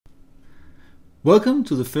Welcome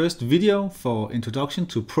to the first video for Introduction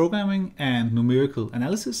to Programming and Numerical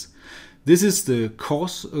Analysis. This is the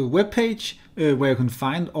course webpage where you can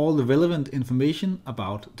find all the relevant information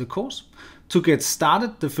about the course. To get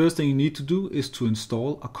started, the first thing you need to do is to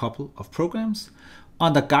install a couple of programs.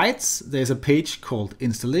 Under Guides, there's a page called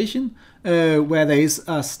Installation where there is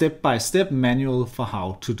a step-by-step manual for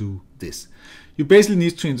how to do this. You basically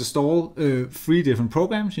need to install 3 different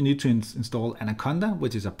programs. You need to install Anaconda,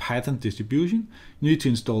 which is a Python distribution. You need to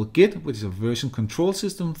install Git, which is a version control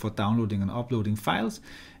system for downloading and uploading files.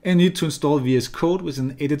 And you need to install VS Code, which is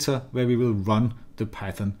an editor where we will run the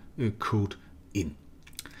Python code in.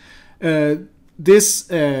 This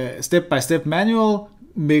step-by-step manual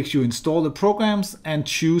makes you install the programs and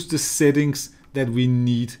choose the settings that we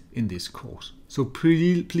need in this course. So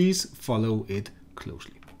please follow it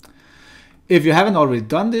closely. If you haven't already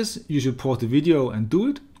done this, you should pause the video and do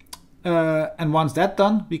it. And once that's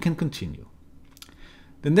done, we can continue.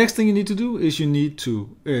 The next thing you need to do is you need to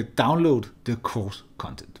download the course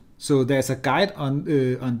content. So there's a guide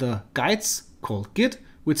under Guides called Git,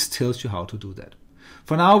 which tells you how to do that.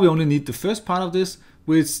 For now, we only need the first part of this,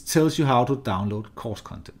 which tells you how to download course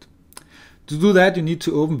content. To do that, you need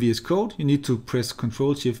to open VS Code. You need to press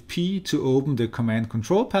Ctrl+Shift+P to open the command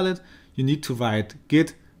control palette. You need to write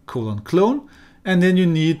git::clone, and then you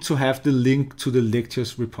need to have the link to the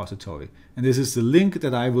lectures repository. And this is the link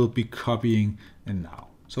that I will be copying now.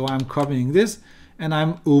 So I'm copying this and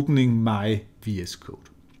I'm opening my VS Code.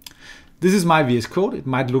 This is my VS Code. It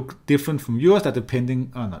might look different from yours. That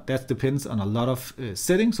depends on a lot of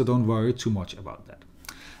settings, so don't worry too much about that.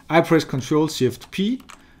 I press Ctrl+Shift+P.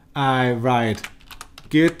 I write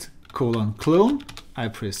git::clone. I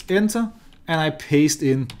press enter and I paste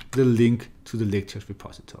in the link to the lectures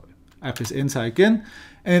repository. I press enter again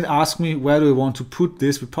and it asks me where do I want to put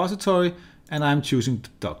this repository, and I'm choosing the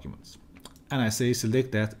documents. And I say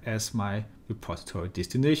select that as my repository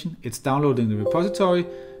destination. It's downloading the repository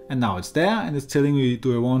and now it's there and it's telling me,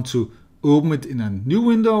 do I want to open it in a new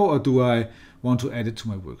window or do I want to add it to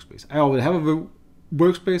my workspace? I already have a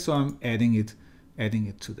workspace, so I'm adding it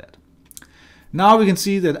to that. Now we can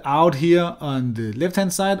see that out here on the left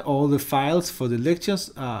hand side, all the files for the lectures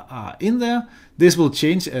are in there. This will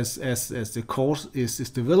change as the course is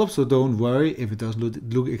developed, so don't worry if it doesn't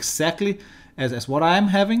look exactly as what I am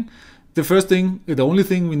having. The only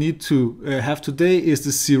thing we need to have today is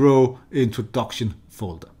the 0 introduction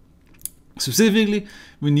folder. Specifically,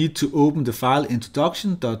 we need to open the file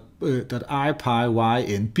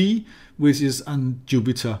introduction.ipynb, which is on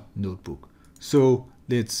Jupyter Notebook. So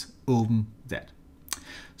let's open that.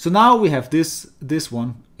 So now we have this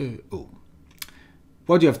one open.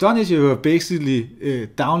 What you have done is you have basically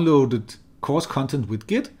downloaded course content with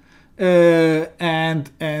Git,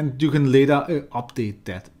 and you can later update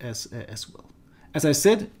that as well. As I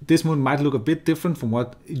said, this one might look a bit different from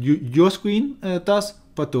what your screen does,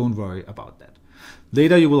 but don't worry about that.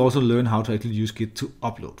 Later you will also learn how to actually use Git to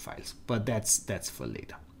upload files, but that's for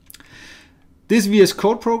later. This VS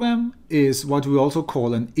Code program is what we also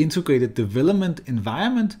call an integrated development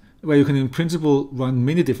environment, where you can in principle run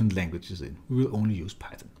many different languages in. We will only use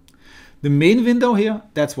Python. The main window here,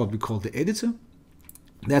 that's what we call the editor.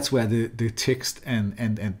 That's where the text and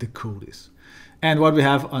the code is. And what we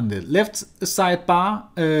have on the left sidebar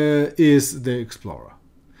is the Explorer.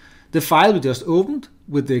 The file we just opened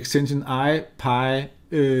with the extension ipynb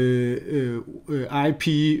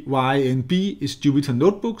is Jupyter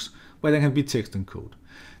Notebooks, where there can be text and code.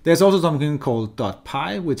 There's also something called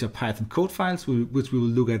 .py, which are Python code files, which we will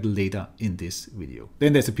look at later in this video.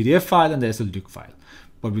 Then there's a PDF file and there's a LUC file,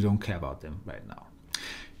 but we don't care about them right now.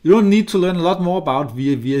 You don't need to learn a lot more about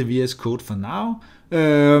VS Code for now,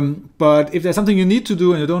 but if there's something you need to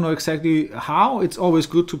do and you don't know exactly how, it's always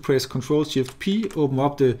good to press Ctrl+Shift+P, open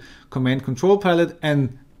up the command control palette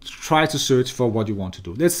and try to search for what you want to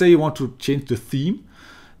do. Let's say you want to change the theme,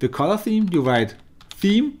 the color theme. You write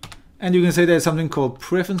theme, and you can say there's something called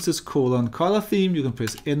preferences::color theme. You can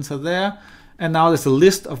press enter there. And now there's a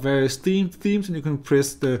list of various themes, and you can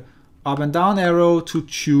press the up and down arrow to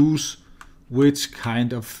choose which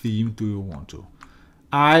kind of theme do you want to.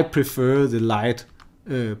 I prefer the light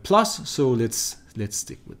plus, so let's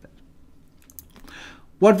stick with that.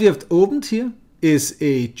 What we have opened here is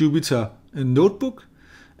a Jupyter Notebook.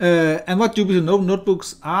 And what Jupyter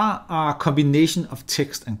Notebooks are a combination of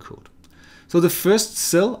text and code. So the first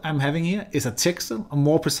cell I'm having here is a text cell, or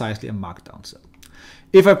more precisely a markdown cell.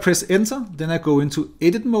 If I press enter, then I go into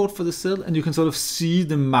edit mode for the cell, and you can sort of see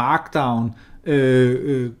the markdown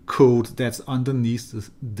code that's underneath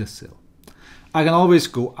the cell. I can always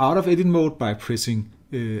go out of edit mode by pressing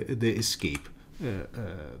the escape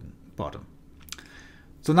button.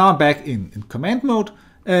 So now I'm back in command mode,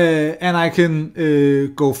 and I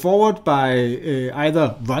can go forward by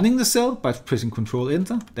either running the cell by pressing Ctrl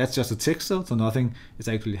Enter. That's just a text cell, so nothing is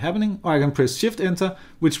actually happening. Or I can press Shift Enter,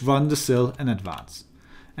 which run the cell and advance.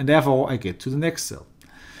 And therefore I get to the next cell.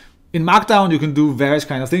 In Markdown, you can do various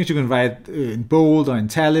kind of things. You can write in bold or in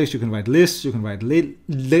italics. You can write lists. You can write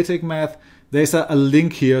LaTeX math. There's a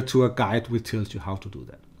link here to a guide which tells you how to do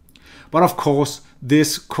that. But of course,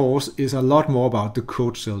 this course is a lot more about the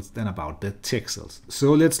code cells than about the text cells.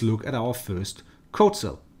 So let's look at our first code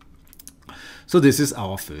cell. So this is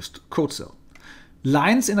our first code cell.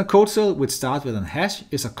 Lines in a code cell which start with a hash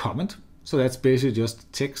is a comment. So that's basically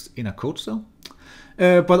just text in a code cell.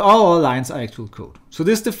 But all other lines are actual code. So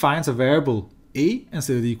this defines a variable a and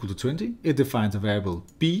set it equal to 20. It defines a variable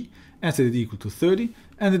b and set it equal to 30.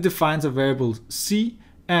 And it defines a variable c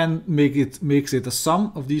and makes it a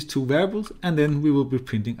sum of these two variables. And then we will be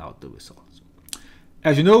printing out the results.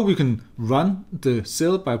 As you know, we can run the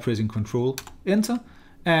cell by pressing Ctrl Enter.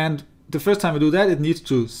 And the first time we do that, it needs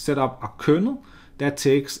to set up a kernel. That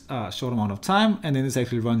takes a short amount of time. And then it's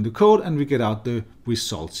actually running the code. And we get out the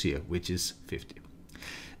results here, which is 50.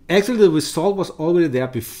 Actually, the result was already there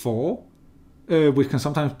before, which can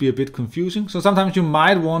sometimes be a bit confusing. So sometimes you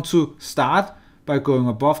might want to start by going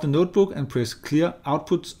above the notebook and press clear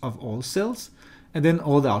outputs of all cells, and then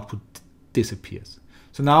all the output disappears.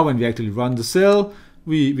 So now when we actually run the cell,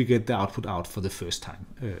 we get the output out for the first time,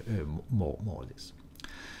 more or less.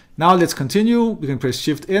 Now let's continue. We can press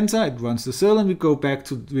Shift Enter. It runs the cell, and we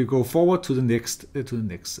go forward to the next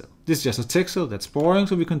cell. This is just a text cell. That's boring,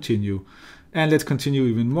 so we continue. And let's continue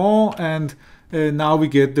even more, and now we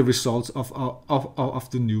get the results of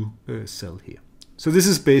the new cell here. So this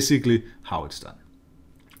is basically how it's done.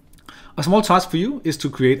 A small task for you is to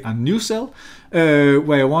create a new cell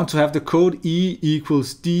where you want to have the code E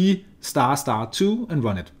equals D ** 2 and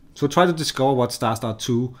run it. So try to discover what **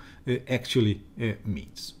 2 actually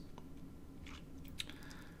means.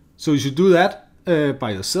 So you should do that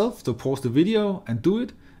by yourself. So pause the video and do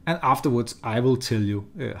it, and afterwards I will tell you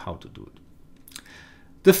how to do it.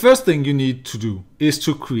 The first thing you need to do is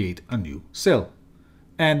to create a new cell.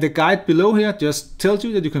 And the guide below here just tells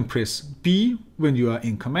you that you can press B when you are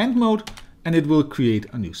in command mode, and it will create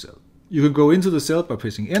a new cell. You can go into the cell by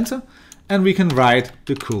pressing Enter, and we can write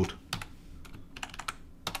the code.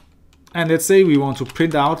 And let's say we want to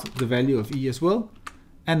print out the value of E as well.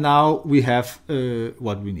 And now we have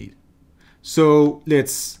what we need. So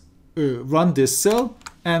let's run this cell,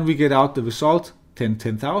 and we get out the result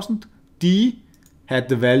 10,000. D had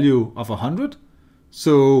the value of 100,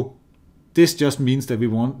 so this just means that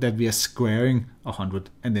we are squaring 100,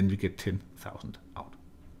 and then we get 10,000 out.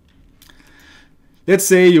 Let's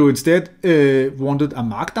say you instead wanted a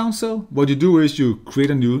markdown cell. What you do is you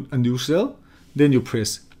create a new cell, then you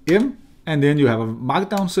press M, and then you have a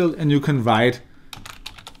markdown cell, and you can write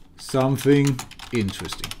something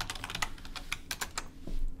interesting.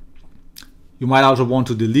 You might also want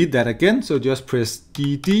to delete that again, so just press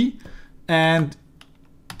DD, and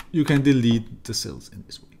you can delete the cells in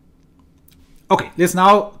this way. Okay, let's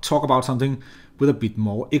now talk about something with a bit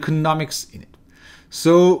more economics in it.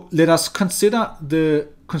 So let us consider the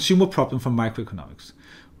consumer problem from microeconomics,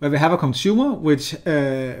 where we have a consumer which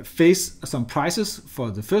face some prices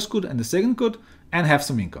for the first good and the second good and have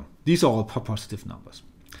some income. These are all positive numbers.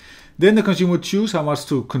 Then the consumer chooses how much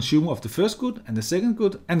to consume of the first good and the second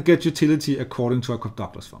good and get utility according to a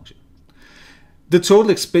Douglas function. The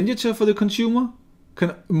total expenditure for the consumer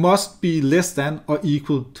must be less than or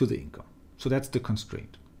equal to the income. So that's the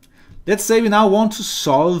constraint. Let's say we now want to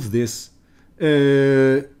solve this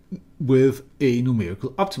with a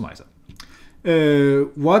numerical optimizer.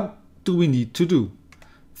 What do we need to do?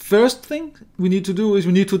 First thing we need to do is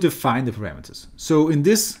we need to define the parameters. So in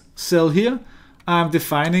this cell here, I'm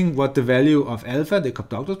defining what the value of alpha, the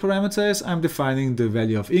Douglas parameter, is. I'm defining the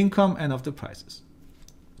value of income and of the prices.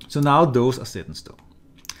 So now those are set in stone.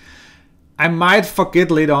 I might forget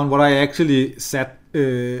later on what I actually set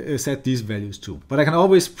these values to, but I can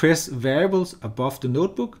always press variables above the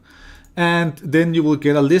notebook, and then you will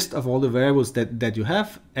get a list of all the variables that you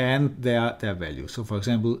have and their value. So for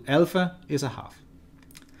example, alpha is 1/2.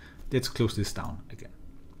 Let's close this down again.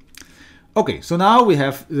 Okay, so now we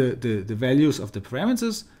have the values of the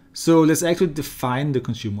parameters. So let's actually define the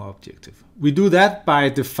consumer objective. We do that by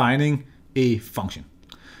defining a function.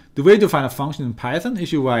 The way to define a function in Python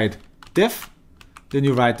is you write def, then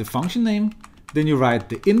you write the function name, then you write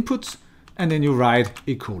the inputs, and then you write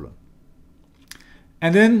a colon.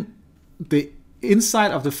 And then the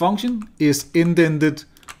inside of the function is indented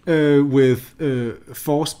with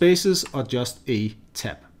 4 spaces or just a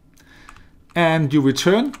tab. and you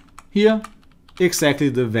return here exactly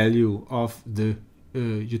the value of the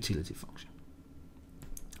utility function.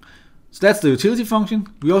 So that's the utility function.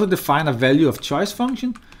 We also define a value of choice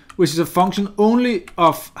function, which is a function only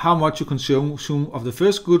of how much you consume of the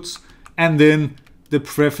first goods, and then the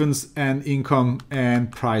preference and income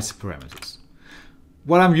and price parameters.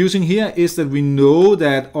 What I'm using here is that we know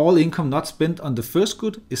that all income not spent on the first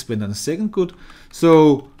good is spent on the second good.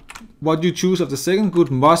 So what you choose of the second good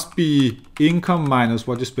must be income minus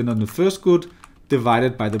what you spend on the first good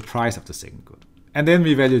divided by the price of the second good. And then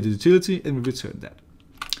we evaluate the utility and we return that.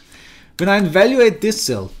 When I evaluate this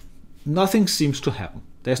cell, nothing seems to happen.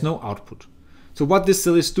 There's no output. So what this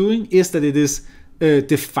cell is doing is that it is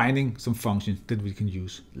defining some function that we can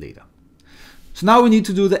use later. So now we need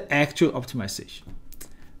to do the actual optimization.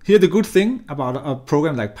 Here the good thing about a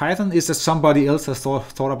program like Python is that somebody else has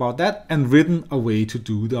thought about that and written a way to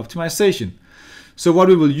do the optimization. So what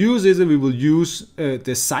we will use is that we will use the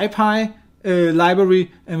SciPy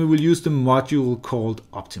library, and we will use the module called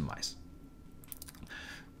optimize.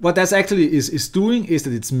 What that actually is doing is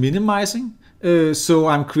that it's minimizing. So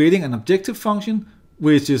I'm creating an objective function,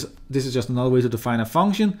 this is just another way to define a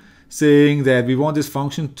function, saying that we want this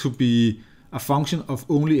function to be a function of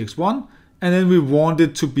only x1, and then we want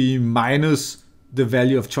it to be minus the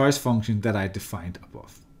value of choice function that I defined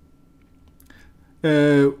above.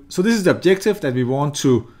 So this is the objective that we want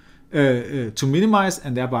to minimize,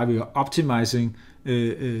 and thereby we are optimizing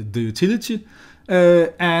the utility.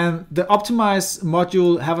 And the optimize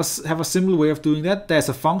module have a simple way of doing that. There's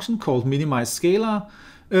a function called minimize scalar,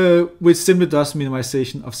 which simply does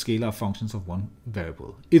minimization of scalar functions of one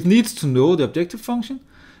variable. It needs to know the objective function,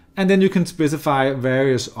 and then you can specify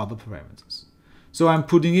various other parameters. So I'm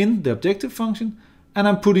putting in the objective function, and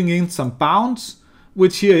I'm putting in some bounds,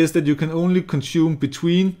 which here is that you can only consume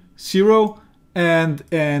between 0 and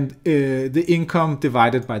the income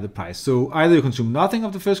divided by the price. So either you consume nothing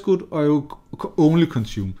of the first good, or you only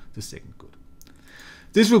consume the second good.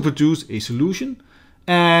 This will produce a solution,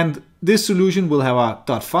 and this solution will have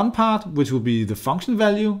a .fun part, which will be the function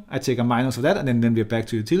value. I take a minus of that, and then we're back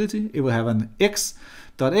to utility. It will have an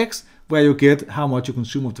x.x, where you get how much you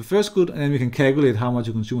consume of the first good, and then we can calculate how much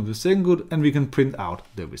you consume of the second good, and we can print out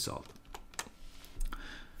the result.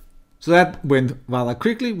 So that went rather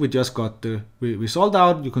quickly. We just got the result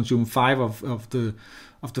out. You consume 5 of the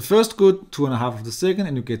first good, 2.5 of the second,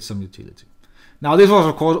 and you get some utility. Now this was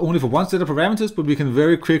of course only for one set of parameters, but we can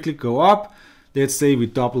very quickly go up. Let's say we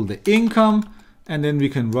double the income, and then we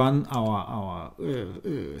can run our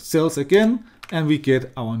cells again, and we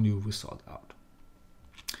get our new result out.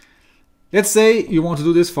 Let's say you want to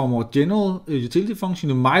do this for a more general utility function.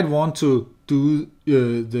 You might want to do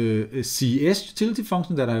the CS utility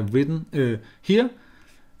function that I've written here.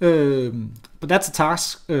 But that's a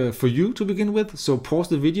task for you to begin with. So pause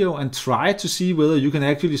the video and try to see whether you can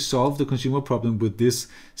actually solve the consumer problem with this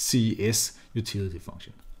CS utility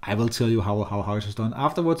function. I will tell you how it is done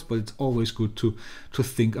afterwards, but it's always good to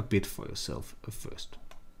think a bit for yourself first.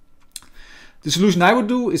 The solution I would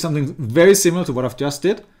do is something very similar to what I've just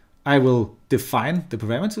did. I will define the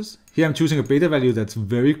parameters. Here I'm choosing a beta value that's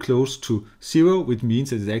very close to 0, which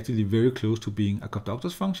means that it's actually very close to being a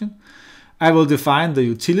conductors function. I will define the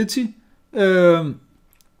utility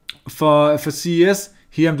for CS.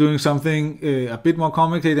 Here I'm doing something a bit more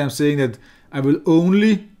complicated. I'm saying that I will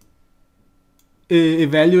only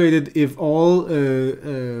evaluate it if all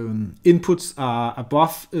inputs are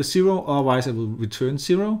above 0, otherwise I will return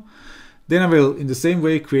 0. Then I will, in the same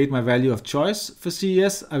way, create my value of choice for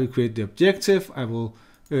CES. I will create the objective. I will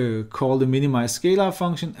call the minimize scalar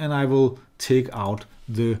function, and I will take out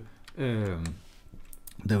the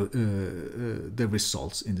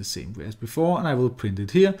results in the same way as before, and I will print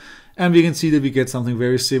it here. And we can see that we get something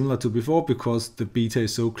very similar to before because the beta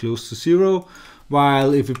is so close to 0.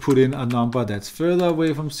 While if we put in a number that's further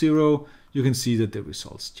away from 0, you can see that the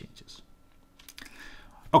results changes.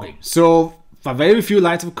 Okay, so for very few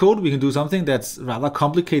lines of code, we can do something that's rather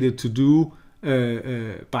complicated to do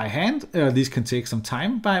by hand. These can take some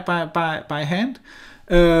time by hand.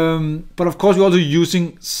 But of course, we're also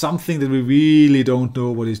using something that we really don't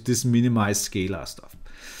know what is this minimize scalar stuff.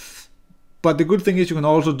 But the good thing is you can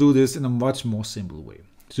also do this in a much more simple way.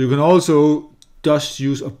 So you can also just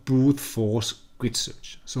use a brute force grid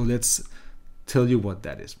search. So let's tell you what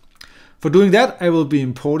that is. For doing that, I will be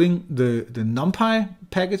importing the NumPy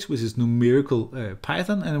package, which is numerical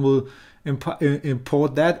Python, and I will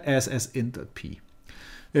import that as n.p,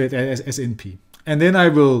 as np. And then I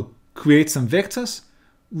will create some vectors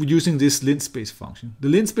using this linspace function. The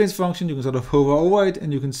linspace function, you can sort of hover over it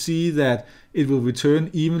and you can see that it will return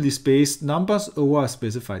evenly spaced numbers over a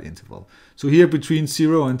specified interval. So here between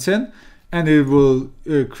 0 and 10, and it will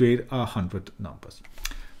create 100 numbers.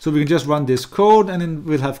 So we can just run this code and then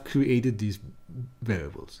we'll have created these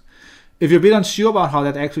variables. If you're a bit unsure about how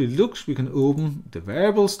that actually looks, we can open the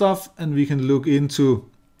variable stuff and we can look into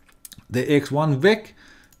the x1 vec.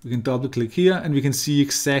 We can double click here and we can see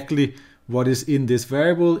exactly what is in this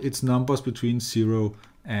variable. It's numbers between 0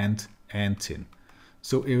 and 10.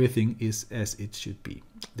 So everything is as it should be.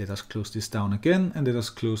 Let us close this down again and let us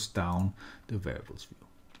close down the variables view.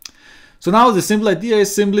 So now the simple idea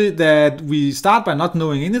is simply that we start by not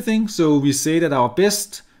knowing anything. So we say that our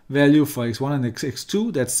best value for x1 and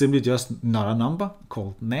x2, that's simply just not a number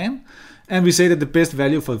called nan. And we say that the best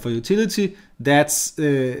value for utility, that's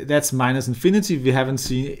minus infinity. We haven't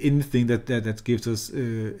seen anything that gives us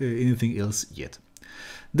anything else yet.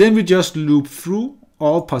 Then we just loop through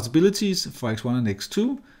all possibilities for x1 and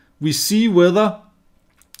x2. We see whether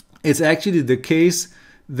it's actually the case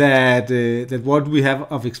that what we have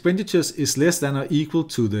of expenditures is less than or equal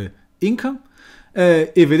to the income.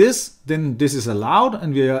 If it is, then this is allowed,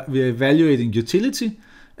 and we are evaluating utility.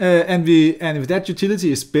 And if that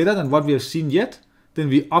utility is better than what we have seen yet, then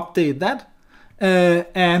we update that.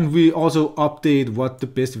 And we also update what the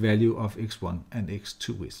best value of x1 and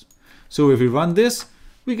x2 is. So if we run this,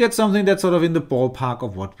 we get something that's sort of in the ballpark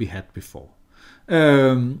of what we had before.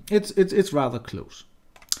 It's rather close.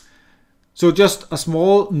 So just a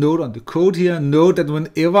small note on the code here. Note that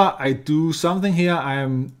whenever I do something here, I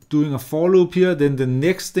am doing a for loop here, then the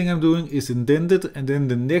next thing I'm doing is indented, and then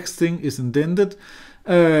the next thing is indented.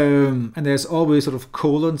 And there's always sort of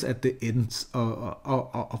colons at the ends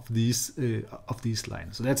of these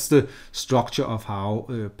lines. So that's the structure of how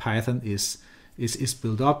Python is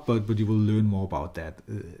built up, but you will learn more about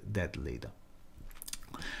that later.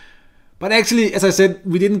 But actually, as I said,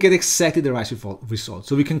 we didn't get exactly the right result.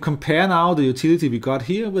 So we can compare now the utility we got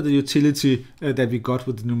here with the utility that we got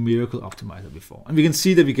with the numerical optimizer before. And we can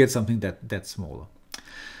see that we get something that's smaller.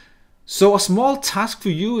 So a small task for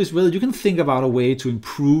you is whether you can think about a way to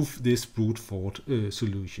improve this brute force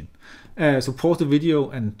solution. So pause the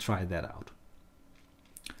video and try that out.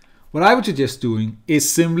 What I would suggest doing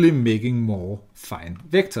is simply making more fine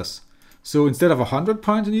vectors. So instead of 100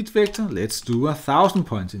 points in each vector, let's do 1,000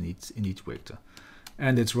 points in each vector.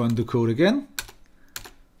 And let's run the code again.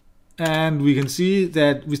 And we can see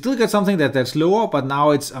that we still get something that's lower, but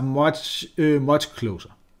now it's a much closer.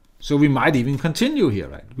 So we might even continue here,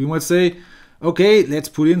 right? We might say, okay, let's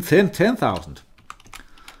put in 10,000.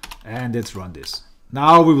 And let's run this.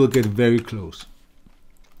 Now we will get very close.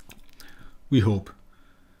 We hope.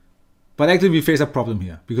 But actually we face a problem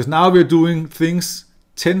here, because now we're doing things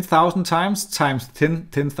 10,000 times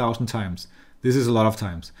 10,000 times. This is a lot of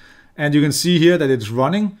times. And you can see here that it's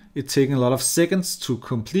running. It's taking a lot of seconds to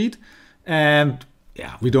complete. And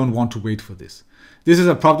yeah, we don't want to wait for this. This is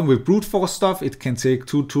a problem with brute force stuff. It can take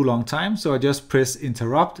too long time. So I just press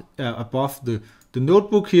interrupt above the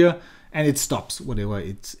notebook here, and it stops whatever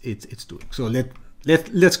it's doing. So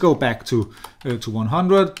let's go back to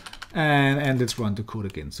 100 and let's run the code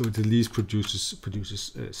again. So it at least produces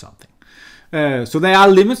something. So there are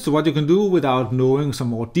limits to what you can do without knowing some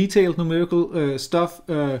more detailed numerical stuff,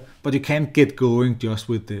 but you can't get going just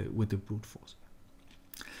with the brute force.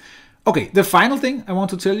 Okay, the final thing I want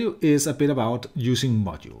to tell you is a bit about using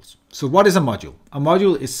modules. So what is a module? A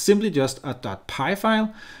module is simply just a .py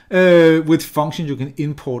file with functions you can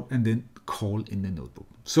import and then call in the notebook.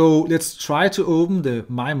 So let's try to open the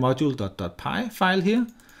mymodule.py file here.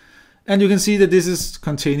 And you can see that this is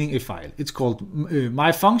containing a file. It's called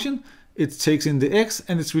myfunction. It takes in the x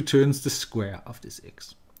and it returns the square of this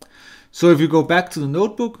x. So if you go back to the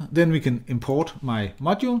notebook, then we can import my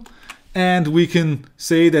module. And we can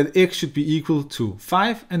say that x should be equal to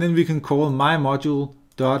 5, and then we can call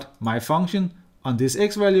mymodule.myfunction on this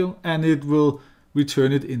x value, and it will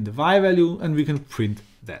return it in the y value, and we can print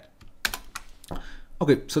that.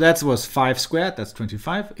 Okay, so that was 5 squared, that's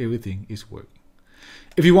 25, everything is working.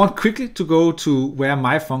 If you want quickly to go to where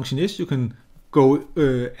my function is, you can go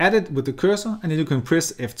at it with the cursor, and then you can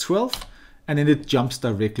press F12, and then it jumps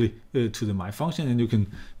directly to the my function, and you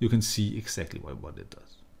can see exactly what it does.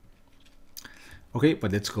 Okay,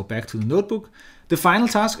 but let's go back to the notebook. The final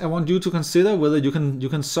task I want you to consider whether you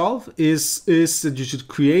can solve is that you should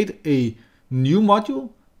create a new module,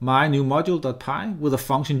 mynewmodule.py, with a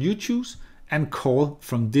function you choose and call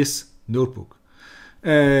from this notebook.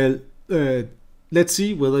 Let's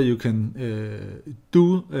see whether you can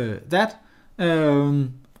do that,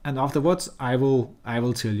 and afterwards I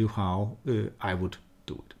will tell you how I would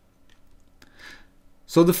do it.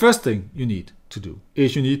 So the first thing you need to do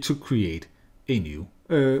is you need to create a new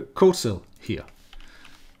code cell here.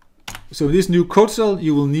 So in this new code cell,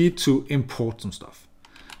 you will need to import some stuff.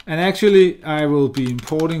 And actually, I will be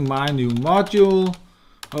importing my new module.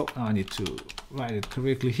 Oh, I need to write it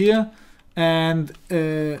correctly here. And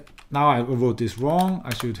now I wrote this wrong.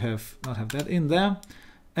 I should not have that in there.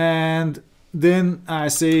 And then I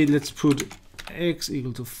say, let's put x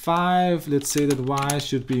equal to 5. Let's say that y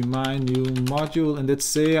should be my new module. And let's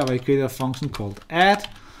say I create a function called add.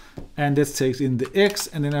 And that takes in the x.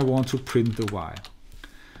 And then I want to print the y.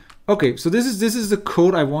 Okay, so this is the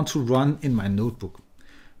code I want to run in my notebook.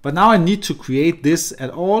 But now I need to create this at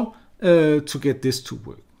all to get this to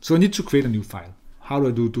work. So I need to create a new file. How do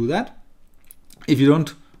I do that? If you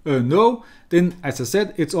don't know, then as I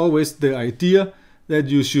said, it's always the idea that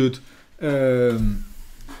you should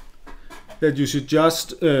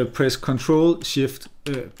just press Ctrl Shift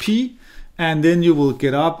P, and then you will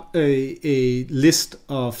get up a list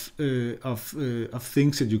of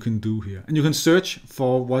things that you can do here, and you can search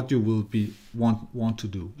for what you will want to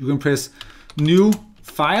do. You can press New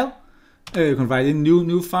File. You can write in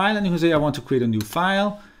new file, and you can say I want to create a new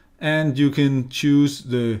file, and you can choose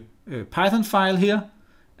the Python file here,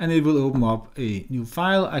 and it will open up a new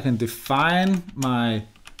file. I can define my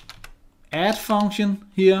add function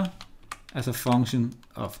here as a function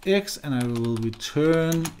of x, and I will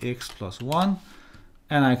return x plus 1,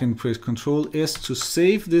 and I can press Ctrl S to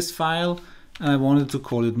save this file, and I wanted to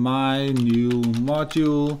call it my new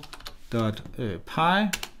module.py,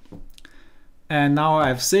 and now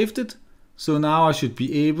I've saved it. So now I should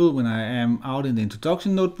be able, when I am out in the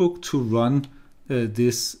introduction notebook, to run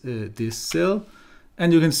this cell,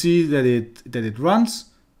 and you can see that it runs.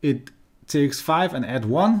 It takes 5 and add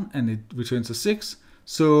 1, and it returns a 6.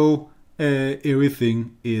 So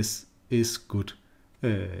everything is good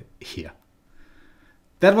here.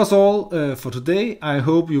 That was all for today. I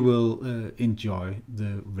hope you will enjoy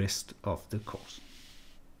the rest of the course.